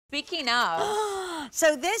Speaking of.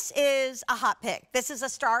 So this is a hot pick. This is a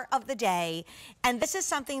start of the day. And this is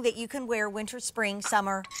something that you can wear winter, spring,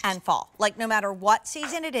 summer, and fall. Like no matter what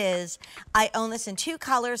season it is. I own this in 2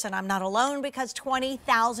 colors, and I'm not alone because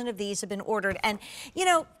 20,000 of these have been ordered. And you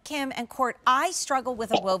know, Kim and Court, I struggle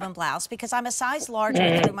with a woven blouse because I'm a size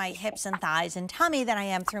larger through my hips and thighs and tummy than I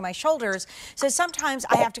am through my shoulders. So sometimes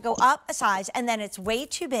I have to go up a size and then it's way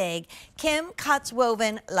too big. Kim cuts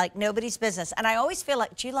woven like nobody's business. And I always feel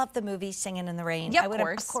like, do you love the movie Singing in the Rain? Yeah, of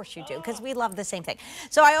course. Of course you do, because we love the same thing.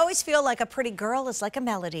 So I always feel like a pretty girl is like a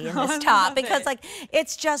melody in this top because like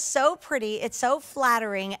it's just so pretty, it's so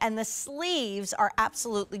flattering, and the sleeves are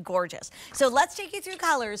absolutely gorgeous. So let's take you through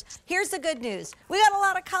colors. Here's the good news. We got a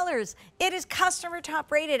lot of colors. It is customer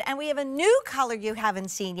top rated, and we have a new color you haven't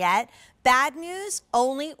seen yet. Bad news,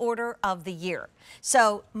 only order of the year.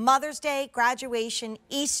 So Mother's Day, graduation,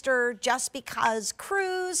 Easter, just because,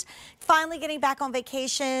 cruise, finally getting back on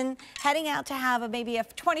vacation, heading out to have maybe a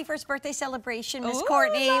 21st birthday celebration, Miss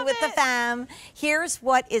Courtney, with the fam. Here's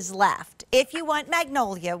what is left. If you want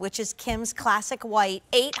Magnolia, which is Kim's classic white,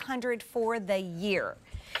 $800 for the year.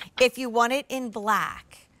 If you want it in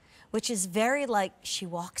black, which is very like she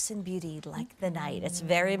walks in beauty like the night. It's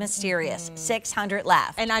very mysterious. 600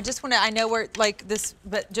 left. And I just want to, I know we're like this,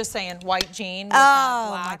 but just saying white jean. With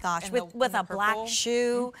oh my gosh, with a purple. black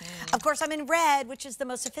shoe. Of course, I'm in red, which is the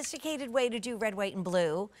most sophisticated way to do red, white, and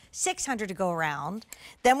blue. 600 to go around.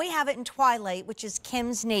 Then we have it in twilight, which is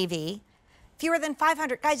Kim's navy. Fewer than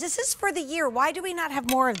 500. Guys, this is for the year. Why do we not have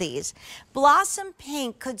more of these? Blossom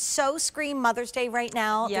pink could so scream Mother's Day right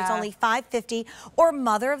now. Yeah. There's only 550. Or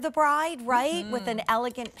Mother of the Bride, right? With an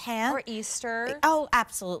elegant pant. Or Easter. Oh,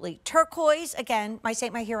 absolutely. Turquoise, again, my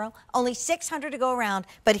saint, my hero. Only 600 to go around.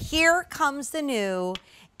 But here comes the new.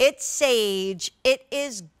 It's sage. It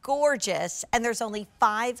is gorgeous. And there's only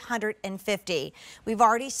 550. We've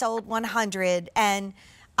already sold 100. And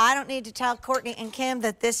I don't need to tell Courtney and Kim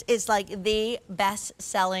that this is like the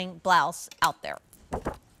best-selling blouse out there.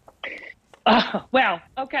 Well,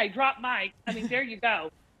 okay, drop mic. I mean, there you go.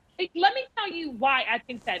 Hey, let me tell you why I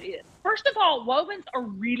think that is. First of all, wovens are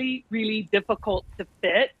really, really difficult to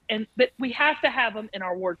fit, but we have to have them in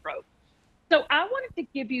our wardrobe. So I wanted to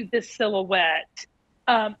give you this silhouette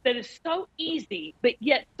that is so easy, but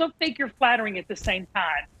yet so figure flattering at the same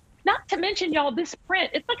time. Not to mention, y'all, this print.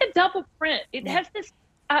 It's like a double print. It has this.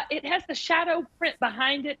 It has the shadow print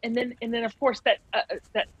behind it, and then of course that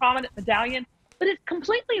prominent medallion, but it's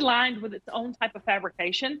completely lined with its own type of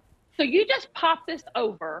fabrication. So you just pop this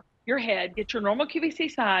over your head, get your normal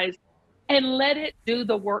QVC size, and let it do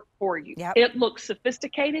the work for you. Yep. It looks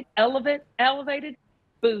sophisticated, elevated,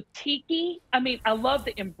 boutique-y. I mean, I love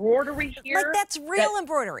the embroidery here. Like that's real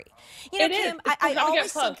embroidery. You know, Kim, I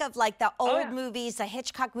always think of like the old movies, the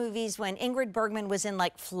Hitchcock movies when Ingrid Bergman was in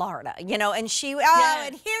like Florida, you know, and she,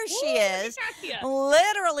 and here she is,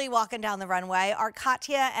 literally walking down the runway. Our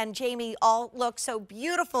Katya and Jamie all look so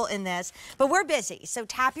beautiful in this, but we're busy. So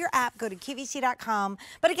tap your app, go to QVC.com.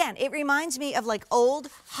 But again, it reminds me of like old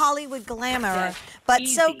Hollywood glamour, but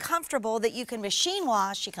so comfortable that you can machine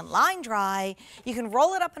wash, you can line dry, you can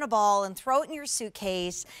roll it up in a ball and throw it in your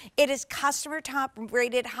suitcase. It is customer top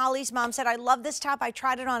rated. Holly's mom said, I love this top. I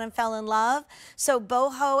tried it on and fell in love. So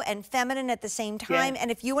boho and feminine at the same time.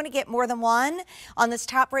 And if you want to get more than one on this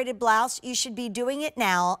top rated blouse, you should be doing it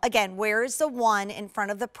now. Again, where is the 1 in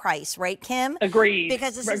front of the price, right, Kim? Agreed.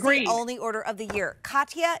 Because this is the only order of the year.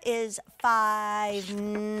 Katya is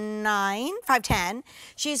 5'10".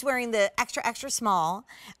 She's wearing the extra, extra small.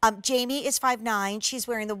 Jamie is 5'9". She's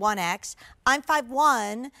wearing the 1X. I'm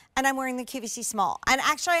 5'1", and I'm wearing the QVC small. And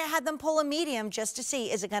actually, I had them pull a medium just to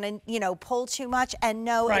see, is it going to, you know, pull too much? And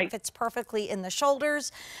no, it fits perfectly in the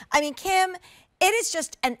shoulders. I mean, Kim, it is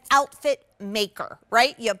just an outfit maker,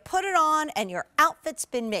 right? You put it on, and your outfit's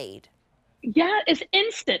been made. Yeah, it's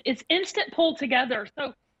instant. It's instant pulled together.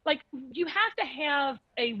 So, like, you have to have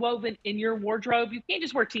a woven in your wardrobe. You can't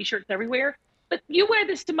just wear T-shirts everywhere. But you wear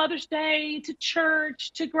this to Mother's Day, to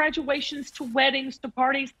church, to graduations, to weddings, to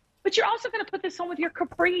parties. But you're also going to put this on with your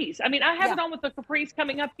capris. I mean, I have it on with the capris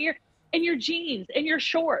coming up here, and your jeans, and your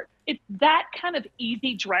shorts. It's that kind of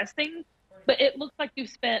easy dressing, but it looks like you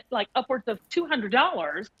spent like upwards of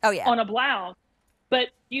 $200 on a blouse. But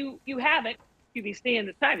you haven't, QVC, and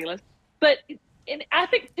it's fabulous. But and I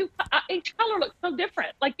think each color looks so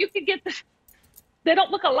different. Like you could get this. They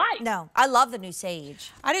don't look alike. No, I love the new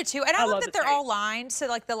sage. I do too. And I love that they're all lined. So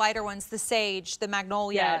like the lighter ones, the sage, the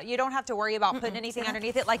magnolia, you don't have to worry about putting anything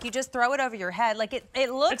underneath it. Like you just throw it over your head. Like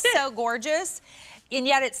it looks so gorgeous, and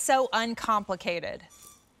yet it's so uncomplicated.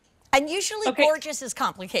 And usually gorgeous is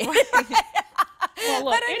complicated. Well,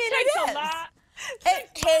 look, but I mean, it takes a lot.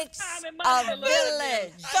 It takes a village.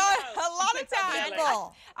 village. So a lot of times,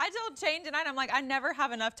 People. I told Shane tonight, I'm like, I never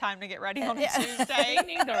have enough time to get ready on a Tuesday.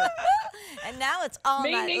 Me neither. And now it's all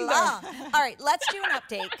Me night neither. long. All right, let's do an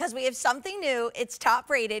update because we have something new. It's top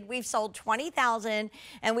rated. We've sold 20,000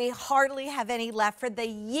 and we hardly have any left for the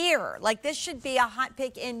year. Like this should be a hot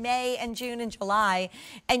pick in May and June and July,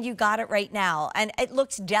 and you got it right now. And it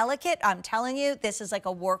looks delicate. I'm telling you, this is like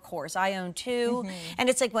a workhorse. I own two, and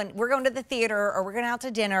it's like when we're going to the theater or we're going out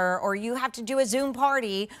to dinner or you have to do a Zoom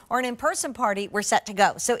party or an in-person party, we're set to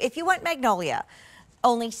go. So if you want Magnolia,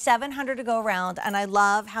 only 700 to go around, and I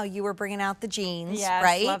love how you were bringing out the jeans, Yes,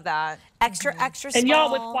 right? love that. Extra, extra small. And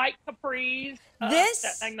y'all with white capris. This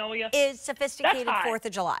that Magnolia. is sophisticated That's hot. 4th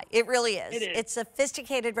of July. It really is. It is. It's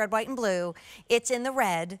sophisticated red, white, and blue. It's in the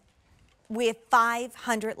red. We have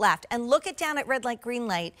 500 left. And look at down at red light, green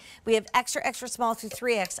light. We have extra, extra small through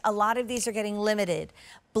 3X. A lot of these are getting limited.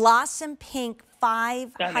 Blossom pink,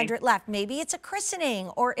 500 left. Maybe it's a christening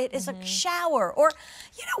or it is a shower or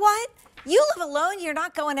you know what? You live alone, you're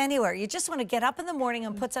not going anywhere. You just want to get up in the morning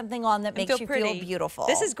and put something on that makes you feel beautiful.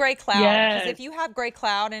 This is gray cloud. Yes. Because if you have gray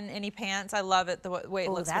cloud in any pants, I love it the way it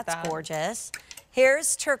looks with that. That's gorgeous.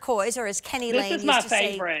 Here's turquoise, or as Kenny Lane used to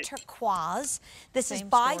say, turquoise. This is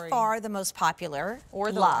by far the most popular.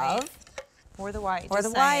 Or the love. white. Or the white. Or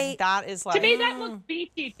the white. That is like. To me, that looks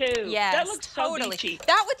beachy too. Yes, that looks so totally. beachy.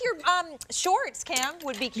 That with your shorts, Kim,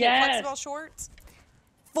 would be cute. Yes. Flexible shorts.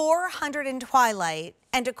 400 in Twilight.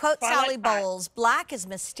 And to quote Twilight Sally Bowles, black is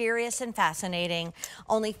mysterious and fascinating.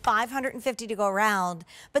 Only 550 to go around.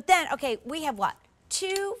 But then, okay, we have what?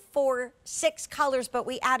 2, 4, 6 colors, but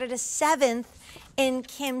we added a 7th in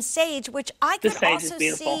Kim Sage, which I could also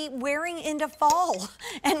see wearing into fall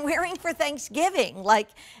and wearing for Thanksgiving. Like,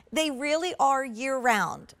 they really are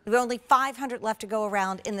year-round. We have only 500 left to go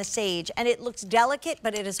around in the Sage, and it looks delicate,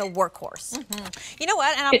 but it is a workhorse. You know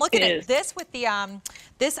what? And I'm looking at this with the,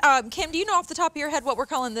 Kim, do you know off the top of your head what we're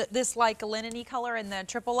calling this, like, linen-y color in the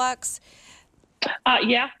Triple Luxe?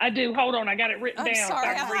 Yeah, I do. Hold on, I got it written down. Sorry,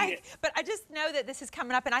 I can read it. But I just know that this is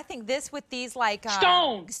coming up, and I think this with these like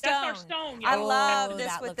stone. That's our stone. I love this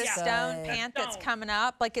that with the looks stone good. pant that's coming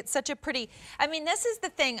up. Like it's such a pretty. I mean, this is the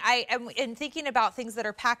thing. I am in thinking about things that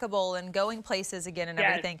are packable and going places again and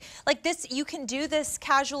everything. Like this, you can do this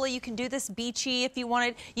casually. You can do this beachy if you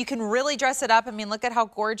wanted. You can really dress it up. I mean, look at how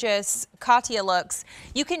gorgeous Katya looks.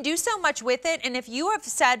 You can do so much with it. And if you have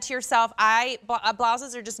said to yourself,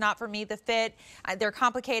 blouses are just not for me. The fit. They're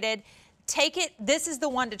complicated. Take it. This is the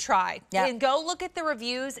one to try. And go look at the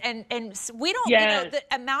reviews. And we don't, you know, the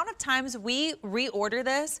amount of times we reorder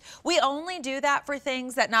this, we only do that for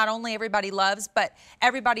things that not only everybody loves, but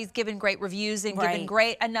everybody's given great reviews and given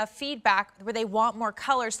great enough feedback where they want more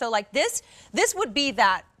color. So like this would be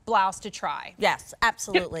that blouse to try. Yes,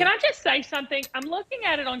 absolutely. Can I just say something? I'm looking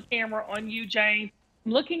at it on camera on you, Jane.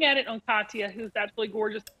 I'm looking at it on Katya, who's absolutely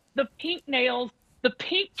gorgeous. The pink nails, the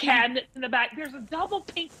pink cabinets in the back. There's a double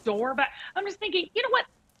pink door back. I'm just thinking, you know what?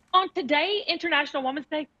 On today, International Women's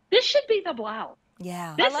Day, this should be the blouse.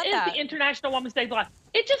 Yeah. This is the International Women's Day blouse.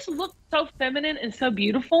 It just looks so feminine and so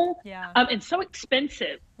beautiful. And so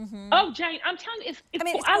expensive. Oh, Jane, I'm telling you,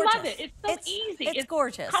 I love it. It's so easy. It's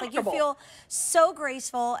gorgeous. Like you feel so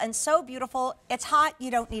graceful and so beautiful. It's hot. You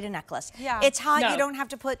don't need a necklace. It's hot. You don't have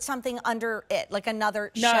to put something under it, like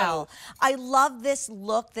another shell. I love this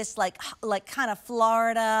look, this like kind of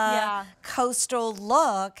Florida coastal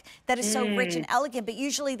look that is so rich and elegant. But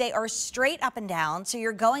usually they are straight up and down, so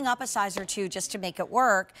you're going up a size or two just to make it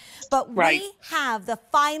work. But we have the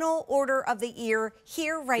final order of the year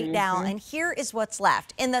here right now, and here is what's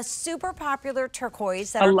left. In the super popular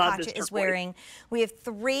turquoise that our Katya is wearing, we have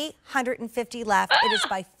 350 left. It is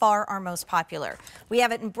by far our most popular. We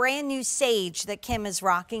have it in brand new sage that Kim is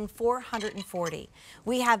rocking, 440.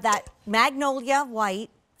 We have that magnolia white,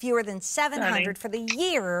 fewer than 700 for the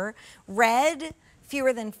year. Red,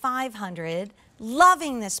 fewer than 500.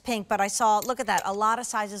 Loving this pink, but I saw, look at that, a lot of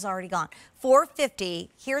sizes already gone. 450.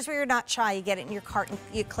 Here's where you're not shy. You get it in your cart and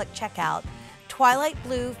you click checkout. Twilight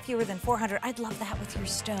blue, fewer than 400. I'd love that with your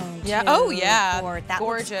stone, too. Oh, yeah. That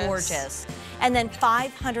looks gorgeous. And then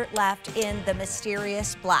 500 left in the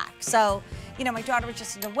mysterious black. So, you know, my daughter was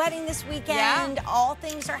just at a wedding this weekend. All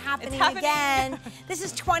things are happening again. This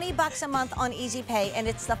is $20 a month on Easy Pay, and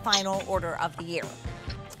it's the final order of the year.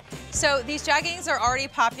 So these jeggings are already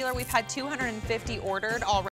popular. We've had 250 ordered already.